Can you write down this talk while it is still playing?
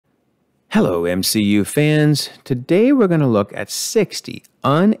Hello, MCU fans. Today we're going to look at 60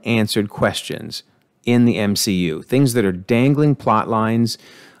 unanswered questions in the MCU. Things that are dangling plot lines,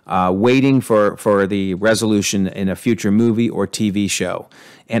 waiting for the resolution in a future movie or TV show.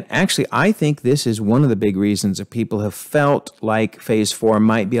 And actually, I think this is one of the big reasons that people have felt like Phase 4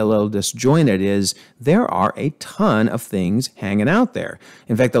 might be a little disjointed is there are a ton of things hanging out there.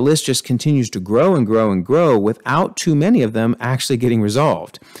 In fact, the list just continues to grow and grow and grow without too many of them actually getting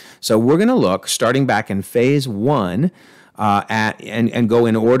resolved. So we're going to look, starting back in Phase 1, and go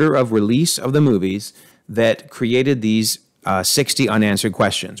in order of release of the movies that created these 60 unanswered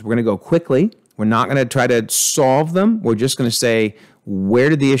questions. We're going to go quickly. We're not going to try to solve them. We're just going to say, where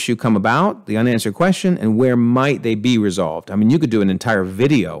did the issue come about, the unanswered question, and where might they be resolved? I mean, you could do an entire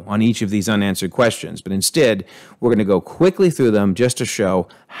video on each of these unanswered questions, but instead, we're going to go quickly through them just to show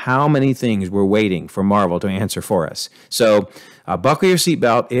how many things we're waiting for Marvel to answer for us. So, buckle your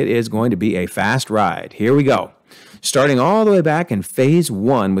seatbelt. It is going to be a fast ride. Here we go. Starting all the way back in Phase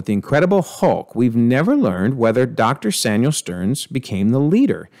 1 with the Incredible Hulk, we've never learned whether Dr. Samuel Stearns became the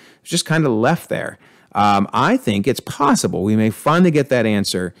leader. It's just kind of left there. I think it's possible we may finally get that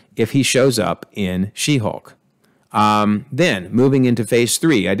answer if he shows up in She-Hulk. Then, moving into Phase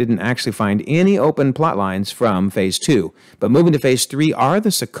 3, I didn't actually find any open plot lines from Phase 2. But moving to Phase 3, are the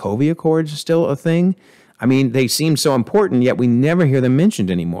Sokovia Accords still a thing? I mean, they seem so important, yet we never hear them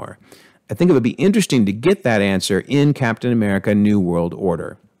mentioned anymore. I think it would be interesting to get that answer in Captain America New World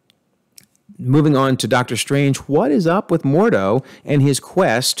Order. Moving on to Doctor Strange, what is up with Mordo and his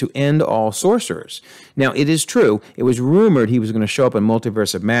quest to end all sorcerers? Now, it is true, it was rumored he was going to show up in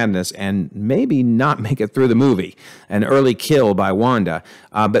Multiverse of Madness and maybe not make it through the movie, an early kill by Wanda.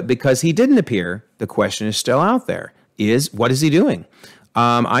 But because he didn't appear, the question is still out there. What is he doing?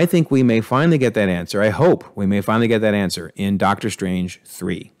 I think we may finally get that answer. I hope we may finally get that answer in Doctor Strange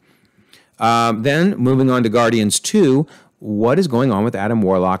 3. Then, moving on to Guardians 2, what is going on with Adam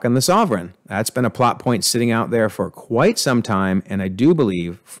Warlock and the Sovereign? That's been a plot point sitting out there for quite some time, and I do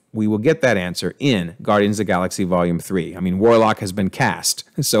believe we will get that answer in Guardians of the Galaxy Volume 3. I mean, Warlock has been cast,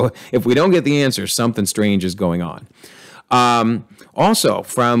 so if we don't get the answer, something strange is going on. Also,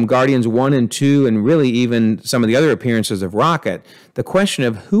 from Guardians 1 and 2, and really even some of the other appearances of Rocket, the question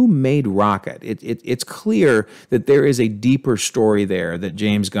of who made Rocket. It's clear that there is a deeper story there that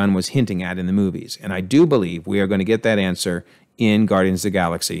James Gunn was hinting at in the movies, and I do believe we are going to get that answer in Guardians of the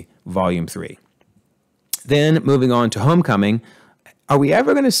Galaxy Volume 3. Then, moving on to Homecoming, are we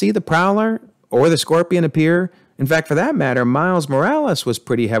ever going to see the Prowler or the Scorpion appear? In fact, for that matter, Miles Morales was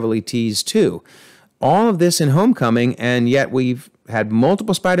pretty heavily teased too. All of this in Homecoming, and yet we've had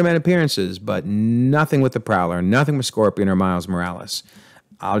multiple Spider-Man appearances, but nothing with the Prowler, nothing with Scorpion or Miles Morales.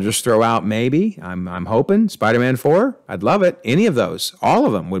 I'll just throw out maybe, I'm hoping, Spider-Man 4. I'd love it. Any of those, all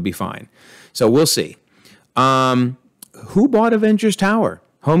of them would be fine. So we'll see. Who bought Avengers Tower?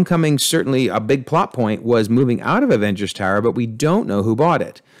 Homecoming, certainly a big plot point, was moving out of Avengers Tower, but we don't know who bought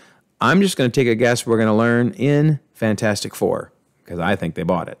it. I'm just going to take a guess we're going to learn in Fantastic Four, because I think they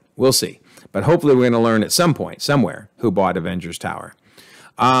bought it. We'll see. But hopefully we're going to learn at some point, somewhere, who bought Avengers Tower.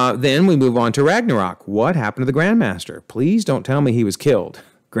 Then we move on to Ragnarok. What happened to the Grandmaster? Please don't tell me he was killed.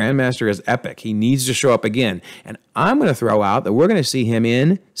 Grandmaster is epic. He needs to show up again. And I'm going to throw out that we're going to see him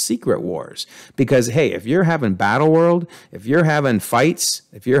in Secret Wars. Because, hey, if you're having Battle World, if you're having fights,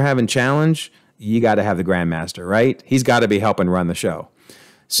 if you're having challenge, you got to have the Grandmaster, right? He's got to be helping run the show.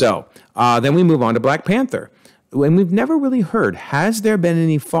 So then we move on to Black Panther. And we've never really heard, has there been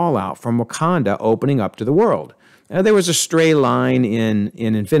any fallout from Wakanda opening up to the world? Now, there was a stray line in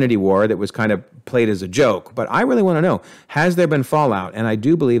Infinity War that was kind of played as a joke, but I really want to know, has there been fallout? And I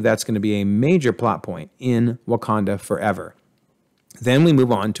do believe that's going to be a major plot point in Wakanda Forever. Then we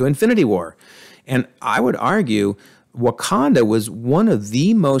move on to Infinity War. And I would argue Wakanda was one of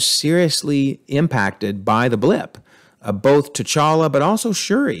the most seriously impacted by the blip. Both T'Challa but also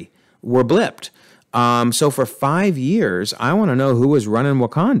Shuri were blipped. So for 5 years, I want to know who was running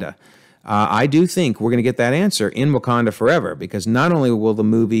Wakanda. I do think we're going to get that answer in Wakanda Forever, because not only will the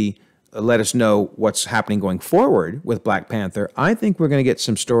movie let us know what's happening going forward with Black Panther, I think we're going to get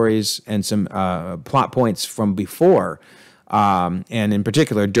some stories and some plot points from before, and in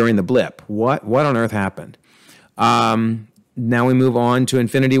particular during the blip. What on earth happened? Now we move on to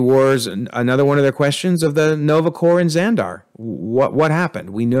Infinity Wars, another one of their questions of the Nova Corps and Xandar. What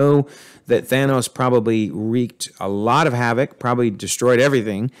happened? We know that Thanos probably wreaked a lot of havoc, probably destroyed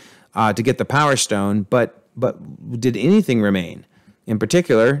everything to get the Power Stone, but did anything remain? In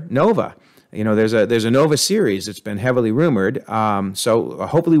particular, Nova. You know, there's a Nova series that's been heavily rumored, so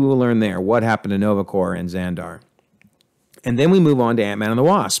hopefully we will learn there what happened to Nova Corps and Xandar. And then we move on to Ant-Man and the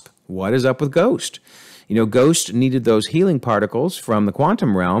Wasp. What is up with Ghost? Ghost needed those healing particles from the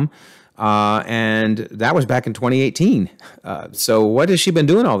quantum realm, and that was back in 2018. So what has she been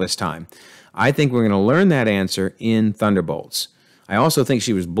doing all this time? I think we're going to learn that answer in Thunderbolts. I also think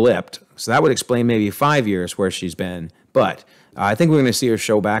she was blipped, so that would explain maybe 5 years where she's been. But I think we're going to see her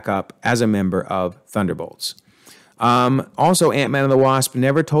show back up as a member of Thunderbolts. Also, Ant-Man and the Wasp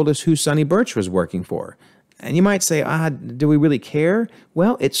never told us who Sonny Burch was working for. And you might say, do we really care?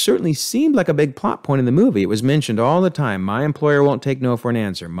 Well, it certainly seemed like a big plot point in the movie. It was mentioned all the time. My employer won't take no for an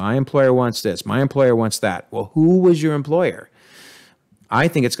answer. My employer wants this. My employer wants that. Well, who was your employer? I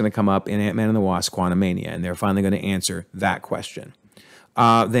think it's going to come up in Ant-Man and the Wasp: Quantumania, and they're finally going to answer that question.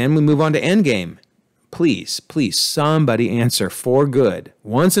 Then we move on to Endgame. Please, somebody answer for good.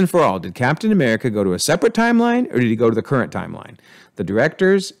 Once and for all, did Captain America go to a separate timeline, or did he go to the current timeline? The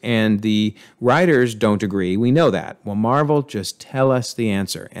directors and the writers don't agree. We know that. Well, Marvel, just tell us the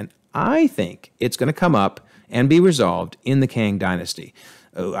answer. And I think it's going to come up and be resolved in the Kang Dynasty.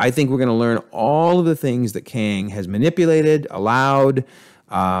 I think we're going to learn all of the things that Kang has manipulated, allowed.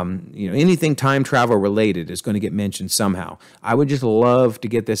 Anything time travel related is going to get mentioned somehow. I would just love to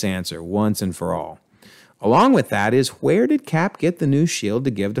get this answer once and for all. Along with that is, where did Cap get the new shield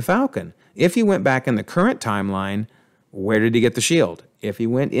to give to Falcon? If he went back in the current timeline, where did he get the shield? If he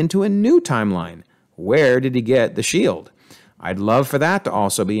went into a new timeline, where did he get the shield? I'd love for that to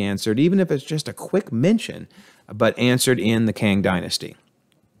also be answered, even if it's just a quick mention, but answered in the Kang Dynasty.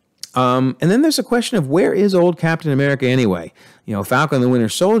 And then there's a question of, where is old Captain America anyway? Falcon the Winter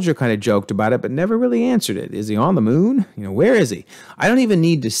Soldier kind of joked about it, but never really answered it. Is he on the moon? Where is he? I don't even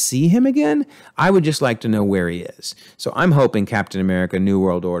need to see him again. I would just like to know where he is. So I'm hoping Captain America New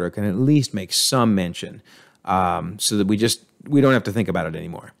World Order can at least make some mention, so that we don't have to think about it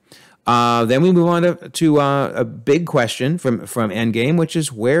anymore. Then we move on to a big question from Endgame, which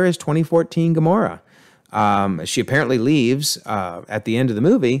is, where is 2014 Gamora? She apparently leaves at the end of the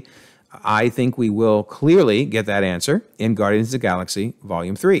movie. I think we will clearly get that answer in Guardians of the Galaxy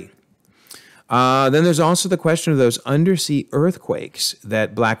Volume 3. Then there's also the question of those undersea earthquakes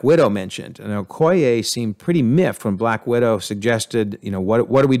that Black Widow mentioned. And Okoye seemed pretty miffed when Black Widow suggested,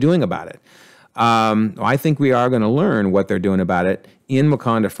 what are we doing about it? I think we are going to learn what they're doing about it in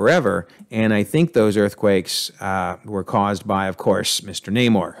Wakanda Forever, and I think those earthquakes were caused by, of course, Mr.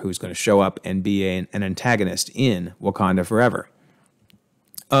 Namor, who's going to show up and be an antagonist in Wakanda Forever.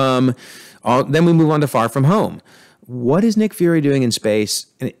 Then we move on to Far From Home. What is Nick Fury doing in space,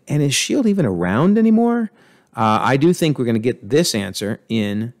 and is S.H.I.E.L.D. even around anymore? I do think we're going to get this answer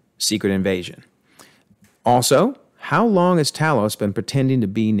in Secret Invasion. Also, how long has Talos been pretending to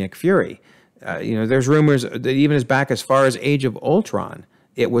be Nick Fury? There's rumors that even as back as far as Age of Ultron,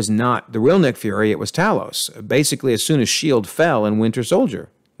 it was not the real Nick Fury, it was Talos. Basically, as soon as S.H.I.E.L.D. fell in Winter Soldier.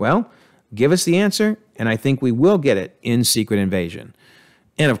 Well, give us the answer, and I think we will get it in Secret Invasion.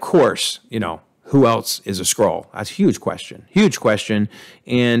 And of course, who else is a Skrull? That's a huge question,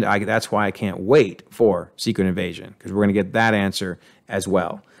 and that's why I can't wait for Secret Invasion, because we're going to get that answer as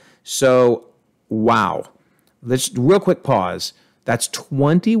well. So, wow. Let's real quick pause. That's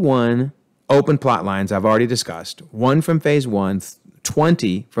 21 open plot lines I've already discussed. 1 from Phase 1,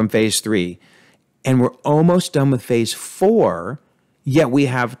 20 from Phase 3, and we're almost done with Phase 4, yet we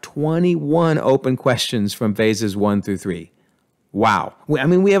have 21 open questions from Phases 1 through 3. Wow. We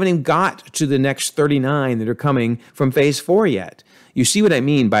haven't even got to the next 39 that are coming from Phase 4 yet. You see what I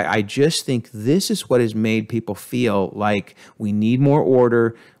mean by, I just think this is what has made people feel like we need more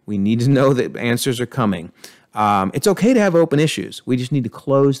order, we need to know that answers are coming. It's okay to have open issues. We just need to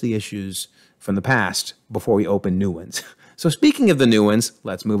close the issues from the past before we open new ones. So speaking of the new ones,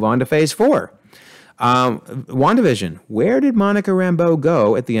 let's move on to Phase 4. WandaVision. Where did Monica Rambeau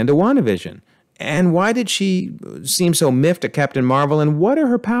go at the end of WandaVision? And why did she seem so miffed at Captain Marvel? And what are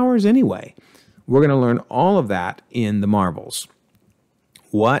her powers anyway? We're going to learn all of that in the Marvels.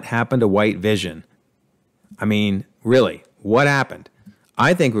 What happened to White Vision? Really, what happened?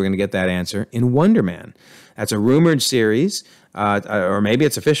 I think we're going to get that answer in Wonder Man. That's a rumored series, or maybe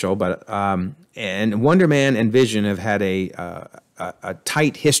it's official, but and Wonder Man and Vision have had a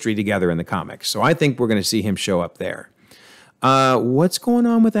tight history together in the comics. So I think we're going to see him show up there. What's going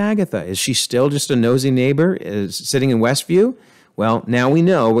on with Agatha? Is she still just a nosy neighbor sitting in Westview? Well, now we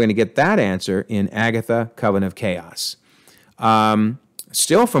know we're going to get that answer in Agatha, Coven of Chaos.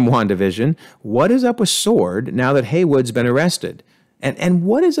 Still from WandaVision, what is up with Sword now that Haywood's been arrested? And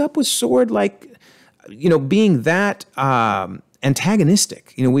what is up with Sword,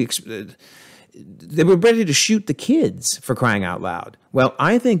 They were ready to shoot the kids, for crying out loud. Well,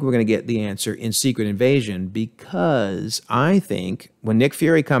 I think we're going to get the answer in Secret Invasion, because I think when Nick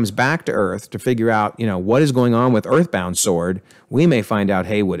Fury comes back to Earth to figure out, what is going on with Earthbound Sword, we may find out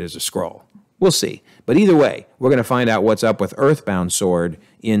Haywood is a Skrull. We'll see. But either way, we're going to find out what's up with Earthbound Sword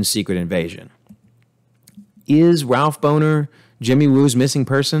in Secret Invasion. Is Ralph Bohner Jimmy Woo's missing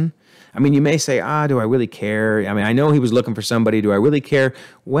person? I mean, you may say, do I really care? I mean, I know he was looking for somebody. Do I really care?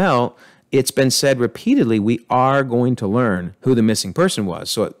 Well, it's been said repeatedly, we are going to learn who the missing person was.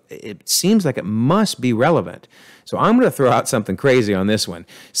 So it seems like it must be relevant. So I'm going to throw out something crazy on this one.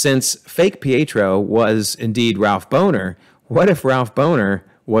 Since fake Pietro was indeed Ralph Bohner, what if Ralph Bohner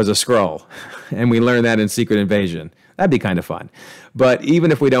was a Skrull? And we learn that in Secret Invasion. That'd be kind of fun. But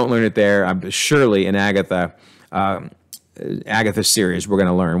even if we don't learn it there, I'm surely in Agatha's series, we're going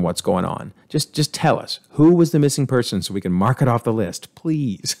to learn what's going on. Just tell us, who was the missing person so we can mark it off the list,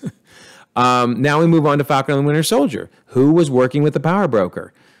 please. Now we move on to Falcon and the Winter Soldier. Who was working with the Power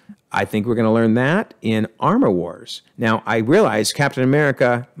Broker? I think we're going to learn that in Armor Wars. Now, I realize Captain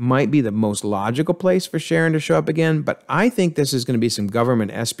America might be the most logical place for Sharon to show up again, but I think this is going to be some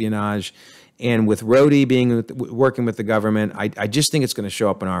government espionage. And with Rhodey working with the government, I just think it's going to show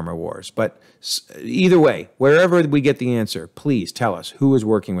up in Armor Wars. But either way, wherever we get the answer, please tell us who is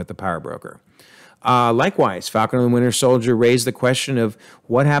working with the Power Broker. Likewise, Falcon and the Winter Soldier raised the question of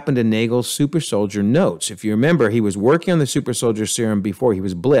what happened to Nagel's Super Soldier notes. If you remember, he was working on the Super Soldier Serum before he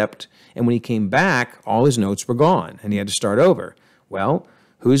was blipped, and when he came back, all his notes were gone, and he had to start over. Well,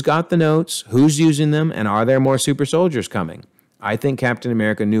 who's got the notes, who's using them, and are there more Super Soldiers coming? I think Captain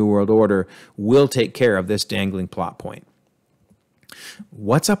America New World Order will take care of this dangling plot point.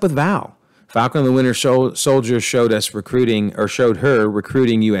 What's up with Val? Falcon and the Winter Soldier showed her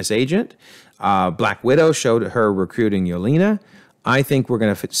recruiting U.S. agent. Black Widow showed her recruiting Yelena. I think we're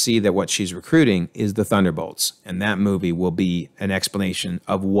going to see that what she's recruiting is the Thunderbolts, and that movie will be an explanation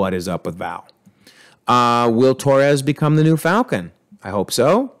of what is up with Val. Will Torres become the new Falcon? I hope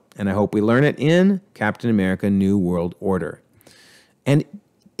so, and I hope we learn it in Captain America New World Order. And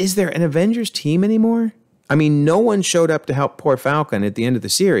is there an Avengers team anymore? I mean, no one showed up to help poor Falcon at the end of the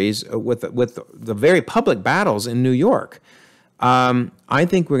series with the very public battles in New York. I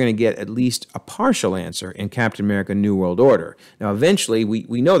think we're going to get at least a partial answer in Captain America New World Order. Now, eventually,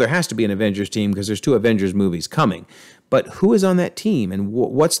 we know there has to be an Avengers team because there's 2 Avengers movies coming. But who is on that team and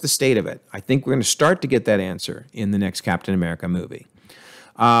what's the state of it? I think we're going to start to get that answer in the next Captain America movie.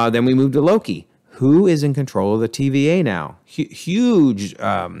 Then we move to Loki. Who is in control of the TVA now? Huge,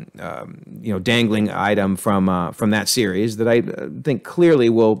 dangling item from that series that I think clearly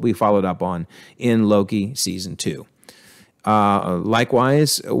will be followed up on in Loki Season 2.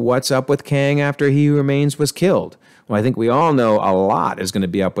 Likewise, what's up with Kang after He Who Remains was killed? Well, I think we all know a lot is going to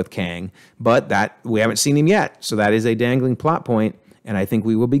be up with Kang, but that we haven't seen him yet, so that is a dangling plot point, and I think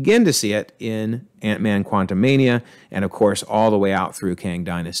we will begin to see it in Ant-Man Quantumania, and of course, all the way out through Kang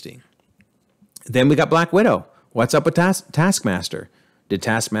Dynasty. Then we got Black Widow. What's up with Taskmaster? Did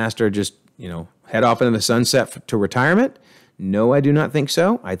Taskmaster just, head off into the sunset to retirement? No, I do not think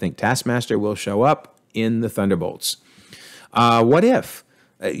so. I think Taskmaster will show up in the Thunderbolts. What if?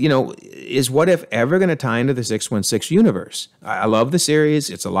 Is What If ever going to tie into the 616 universe? I love the series.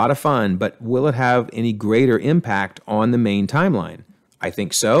 It's a lot of fun, but will it have any greater impact on the main timeline? I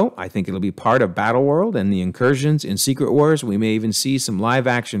think so. I think it'll be part of Battleworld and the incursions in Secret Wars. We may even see some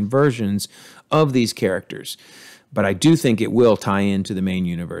live-action versions of these characters. But I do think it will tie into the main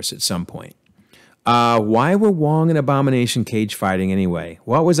universe at some point. Why were Wong and Abomination cage fighting anyway?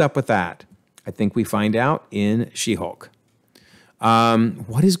 What was up with that? I think we find out in She-Hulk.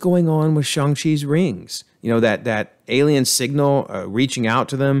 What is going on with Shang-Chi's rings? That alien signal reaching out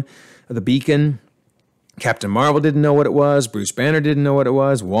to them, the beacon. Captain Marvel didn't know what it was. Bruce Banner didn't know what it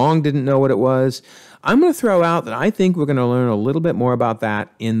was. Wong didn't know what it was. I'm going to throw out that I think we're going to learn a little bit more about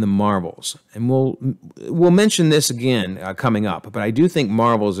that in the Marvels. And we'll mention this again coming up, but I do think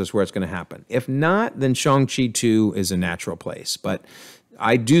Marvels is where it's going to happen. If not, then Shang-Chi 2 is a natural place. But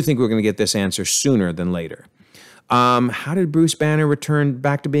I do think we're going to get this answer sooner than later. How did Bruce Banner return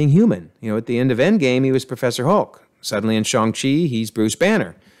back to being human? At the end of Endgame, he was Professor Hulk. Suddenly in Shang-Chi, he's Bruce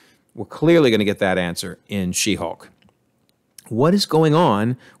Banner. We're clearly going to get that answer in She-Hulk. What is going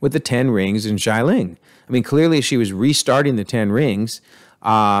on with the 10 rings in Xialing? I mean, clearly she was restarting the 10 rings,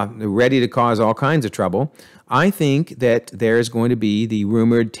 ready to cause all kinds of trouble. I think that there is going to be the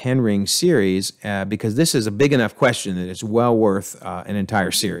rumored 10-ring series because this is a big enough question that it's well worth an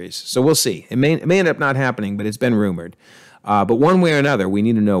entire series. So we'll see. It may end up not happening, but it's been rumored. But one way or another, we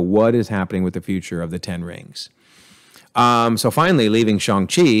need to know what is happening with the future of the 10 rings. So finally, leaving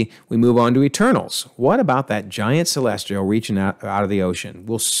Shang-Chi, we move on to Eternals. What about that giant celestial reaching out of the ocean?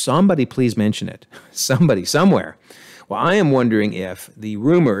 Will somebody please mention it? Somebody, somewhere. Well, I am wondering if the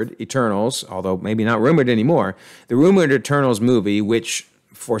rumored Eternals, although maybe not rumored anymore, the rumored Eternals movie, which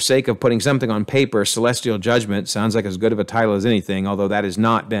for sake of putting something on paper, Celestial Judgment, sounds like as good of a title as anything, although that has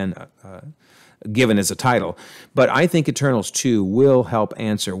not been given as a title. But I think Eternals 2 will help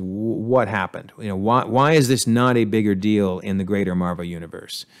answer what happened. Why is this not a bigger deal in the greater Marvel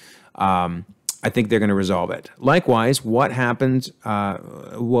universe? I think they're going to resolve it. Likewise, what happens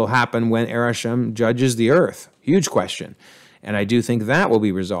will happen when Arishem judges the Earth? Huge question. And I do think that will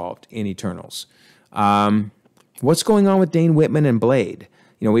be resolved in Eternals. What's going on with Dane Whitman and Blade?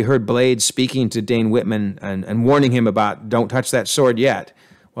 We heard Blade speaking to Dane Whitman and warning him about don't touch that sword yet.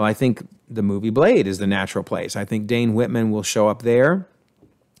 Well, I think the movie Blade is the natural place. I think Dane Whitman will show up there,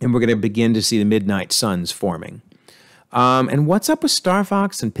 and we're going to begin to see the Midnight Suns forming. And what's up with Star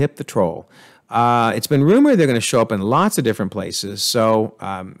Fox and Pip the Troll? It's been rumored they're going to show up in lots of different places, so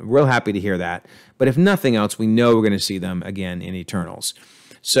real happy to hear that. But if nothing else, we know we're going to see them again in Eternals.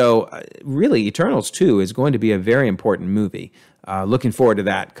 So really, Eternals 2 is going to be a very important movie. Looking forward to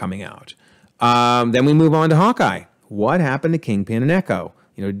that coming out. Then we move on to Hawkeye. What happened to Kingpin and Echo?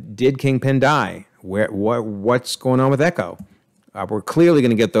 Did Kingpin die? What's going on with Echo? We're clearly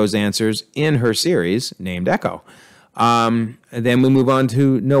going to get those answers in her series named Echo. And then we move on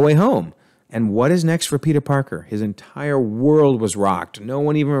to No Way Home. And what is next for Peter Parker? His entire world was rocked. No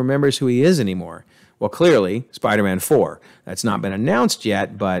one even remembers who he is anymore. Well, clearly, Spider-Man 4. That's not been announced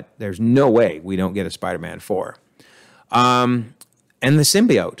yet, but there's no way we don't get a Spider-Man 4. And the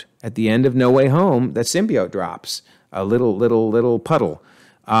symbiote. At the end of No Way Home, that symbiote drops. A little puddle.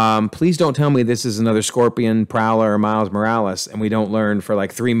 Please don't tell me this is another Scorpion, Prowler, or Miles Morales, and we don't learn for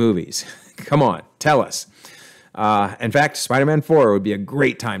like 3 movies. Come on, tell us. In fact, Spider-Man 4 would be a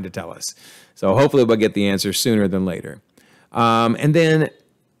great time to tell us. So hopefully we'll get the answer sooner than later. And then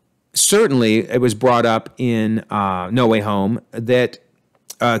certainly it was brought up in No Way Home that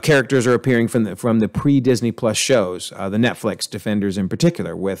characters are appearing from the pre-Disney Plus shows, the Netflix Defenders in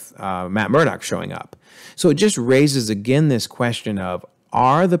particular, with Matt Murdock showing up. So it just raises again this question of,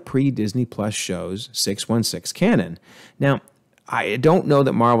 are the pre-Disney Plus shows 616 canon? Now, I don't know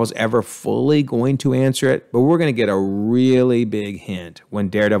that Marvel's ever fully going to answer it, but we're going to get a really big hint when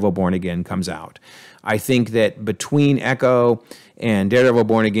Daredevil Born Again comes out. I think that between Echo and Daredevil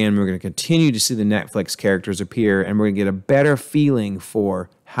Born Again, we're going to continue to see the Netflix characters appear, and we're going to get a better feeling for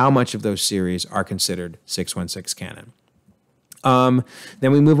how much of those series are considered 616 canon.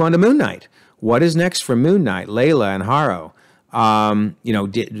 Then we move on to Moon Knight. What is next for Moon Knight, Layla, and Harrow?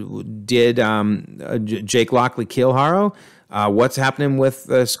 Did Jake Lockley kill Harrow? What's happening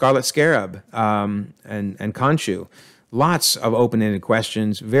with Scarlet Scarab and Khonshu? Lots of open-ended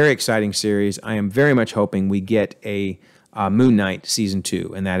questions. Very exciting series. I am very much hoping we get a Moon Knight Season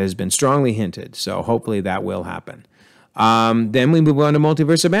 2, and that has been strongly hinted, so hopefully that will happen. Then we move on to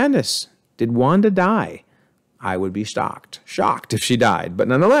Multiverse of Madness. Did Wanda die? I would be shocked if she died, but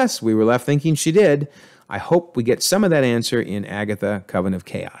nonetheless, we were left thinking she did. I hope we get some of that answer in Agatha, Coven of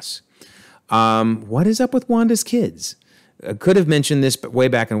Chaos. What is up with Wanda's kids? I could have mentioned this way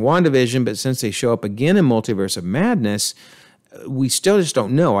back in WandaVision, but since they show up again in Multiverse of Madness, we still just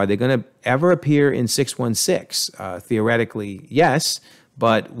don't know. Are they going to ever appear in 616? Theoretically, yes,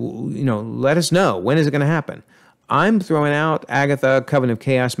 but let us know. When is it going to happen? I'm throwing out Agatha, Coven of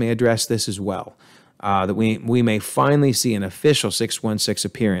Chaos may address this as well, that we may finally see an official 616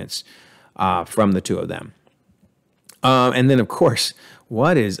 appearance from the two of them. And then, of course,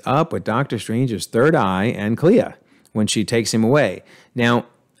 what is up with Doctor Strange's third eye and Clea when she takes him away? Now,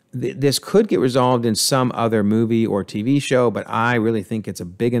 this could get resolved in some other movie or TV show, but I really think it's a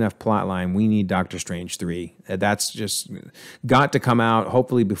big enough plot line. We need Doctor Strange 3. That's just got to come out,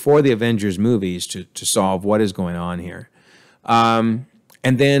 hopefully before the Avengers movies, to solve what is going on here. And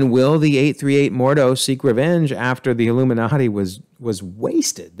then will the 838 Mordo seek revenge after the Illuminati was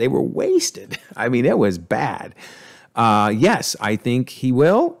wasted? They were wasted. I mean, it was bad. Yes, I think he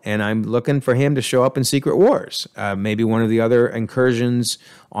will, and I'm looking for him to show up in Secret Wars, maybe one of the other incursions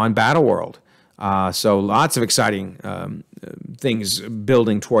on Battleworld. So lots of exciting things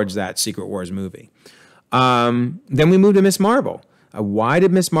building towards that Secret Wars movie. Then we move to Miss Marvel. Why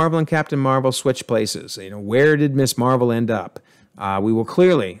did Miss Marvel and Captain Marvel switch places? Where did Miss Marvel end up? We will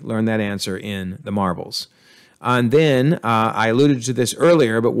clearly learn that answer in the Marvels. And then, I alluded to this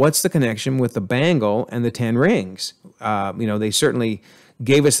earlier, but what's the connection with the bangle and the 10 rings? They certainly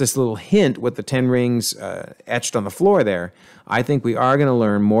gave us this little hint with the 10 rings etched on the floor there. I think we are going to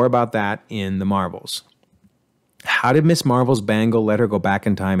learn more about that in the Marvels. How did Miss Marvel's bangle let her go back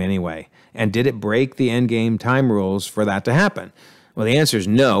in time anyway? And did it break the endgame time rules for that to happen? Well, the answer is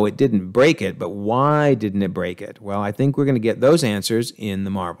no, it didn't break it, but why didn't it break it? Well, I think we're going to get those answers in the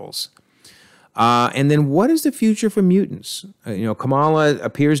Marvels. And then what is the future for mutants? Kamala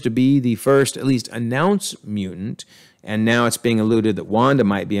appears to be the first, at least, announced mutant, and now it's being alluded that Wanda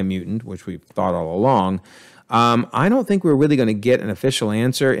might be a mutant, which we've thought all along. I don't think we're really going to get an official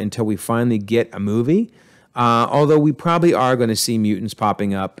answer until we finally get a movie, although we probably are going to see mutants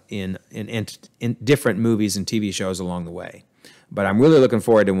popping up in different movies and TV shows along the way. But I'm really looking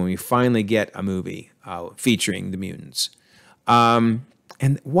forward to when we finally get a movie featuring the mutants.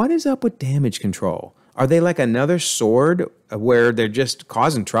 And what is up with damage control? Are they like another sword where they're just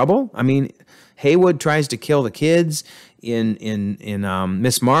causing trouble? I mean, Haywood tries to kill the kids in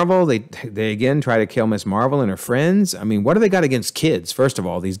Miss Marvel. They again try to kill Miss Marvel and her friends. I mean, what do they got against kids, first of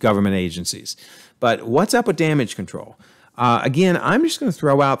all, these government agencies? But what's up with damage control? Again, I'm just going to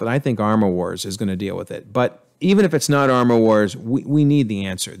throw out that I think Armor Wars is going to deal with it. But even if it's not Armor Wars, we need the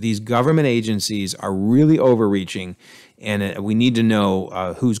answer. These government agencies are really overreaching, and we need to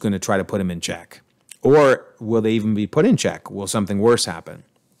know who's going to try to put them in check. Or will they even be put in check? Will something worse happen?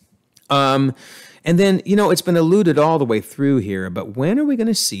 And then, it's been alluded all the way through here, but when are we going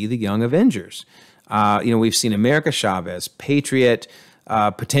to see the Young Avengers? We've seen America Chavez, Patriot,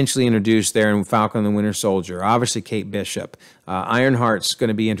 potentially introduced there in Falcon and the Winter Soldier. Obviously, Kate Bishop. Ironheart's going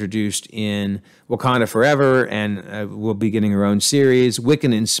to be introduced in Wakanda Forever, and will be getting her own series.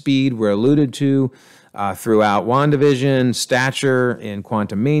 Wiccan and Speed were alluded to throughout WandaVision, Stature in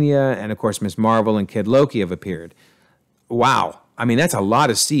Quantumania, and of course Miss Marvel and Kid Loki have appeared. Wow. I mean, that's a lot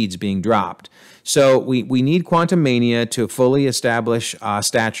of seeds being dropped. So we need Quantumania to fully establish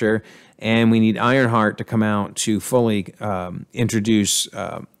Stature, and we need Ironheart to come out to fully introduce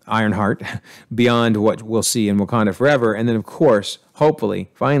Ironheart beyond what we'll see in Wakanda Forever. And then, of course, hopefully,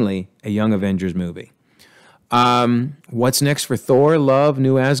 finally, a Young Avengers movie. What's next for Thor, Love,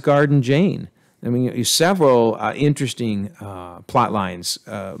 New Asgard, and Jane? I mean, several interesting plot lines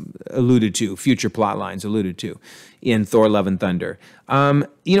alluded to, future plot lines alluded to in Thor, Love, and Thunder.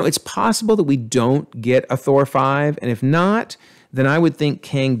 It's possible that we don't get a Thor 5, and if not, then I would think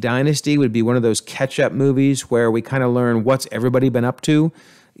Kang Dynasty would be one of those catch-up movies where we kind of learn what's everybody been up to.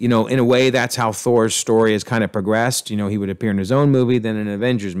 In a way, that's how Thor's story has kind of progressed. He would appear in his own movie, then an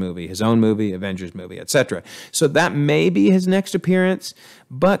Avengers movie, his own movie, Avengers movie, etc. So that may be his next appearance.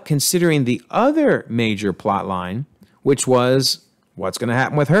 But considering the other major plot line, which was what's going to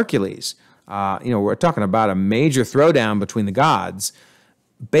happen with Hercules, we're talking about a major throwdown between the gods.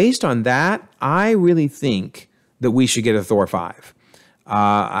 Based on that, I really think that we should get a Thor 5.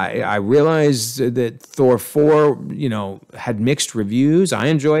 I realize that Thor 4, had mixed reviews. I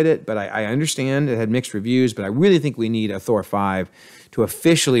enjoyed it, but I understand it had mixed reviews, but I really think we need a Thor 5 to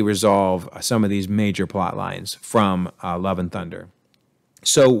officially resolve some of these major plot lines from Love and Thunder.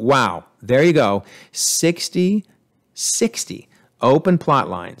 So, wow, there you go. 60 open plot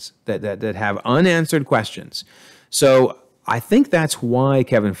lines that have unanswered questions. So I think that's why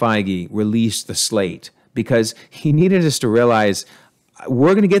Kevin Feige released the slate, because he needed us to realize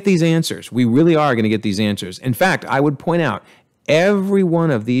we're going to get these answers. We really are going to get these answers. In fact, I would point out every one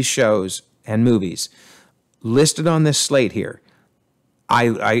of these shows and movies listed on this slate here,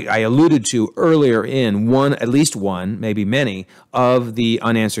 I alluded to earlier in at least one, maybe many, of the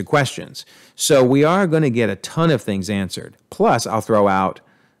unanswered questions. So we are going to get a ton of things answered. Plus, I'll throw out,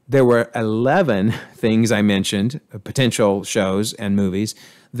 there were 11 things I mentioned, potential shows and movies,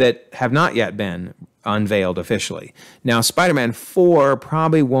 that have not yet been unveiled officially. Now, Spider-Man 4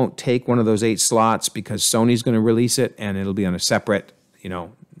 probably won't take one of those 8 slots because Sony's going to release it, and it'll be on a separate,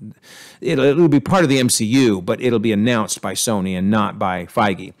 it'll be part of the MCU, but it'll be announced by Sony and not by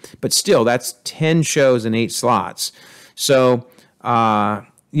Feige. But still, that's 10 shows and 8 slots. So,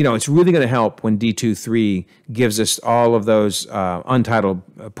 it's really going to help when D23 gives us all of those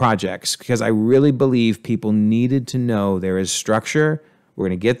untitled projects, because I really believe people needed to know there is structure. We're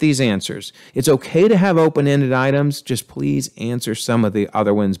going to get these answers. It's okay to have open-ended items. Just please answer some of the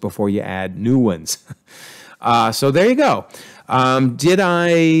other ones before you add new ones. So there you go. Did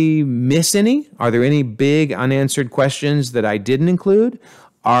I miss any? Are there any big unanswered questions that I didn't include?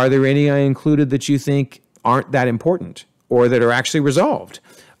 Are there any I included that you think aren't that important or that are actually resolved?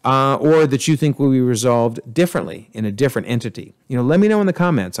 Or that you think will be resolved differently in a different entity? Let me know in the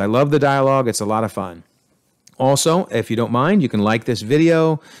comments. I love the dialogue. It's a lot of fun. Also, if you don't mind, you can like this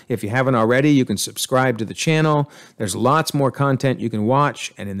video. If you haven't already, you can subscribe to the channel. There's lots more content you can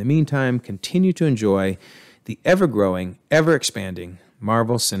watch. And in the meantime, continue to enjoy the ever-growing, ever-expanding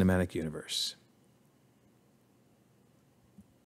Marvel Cinematic Universe.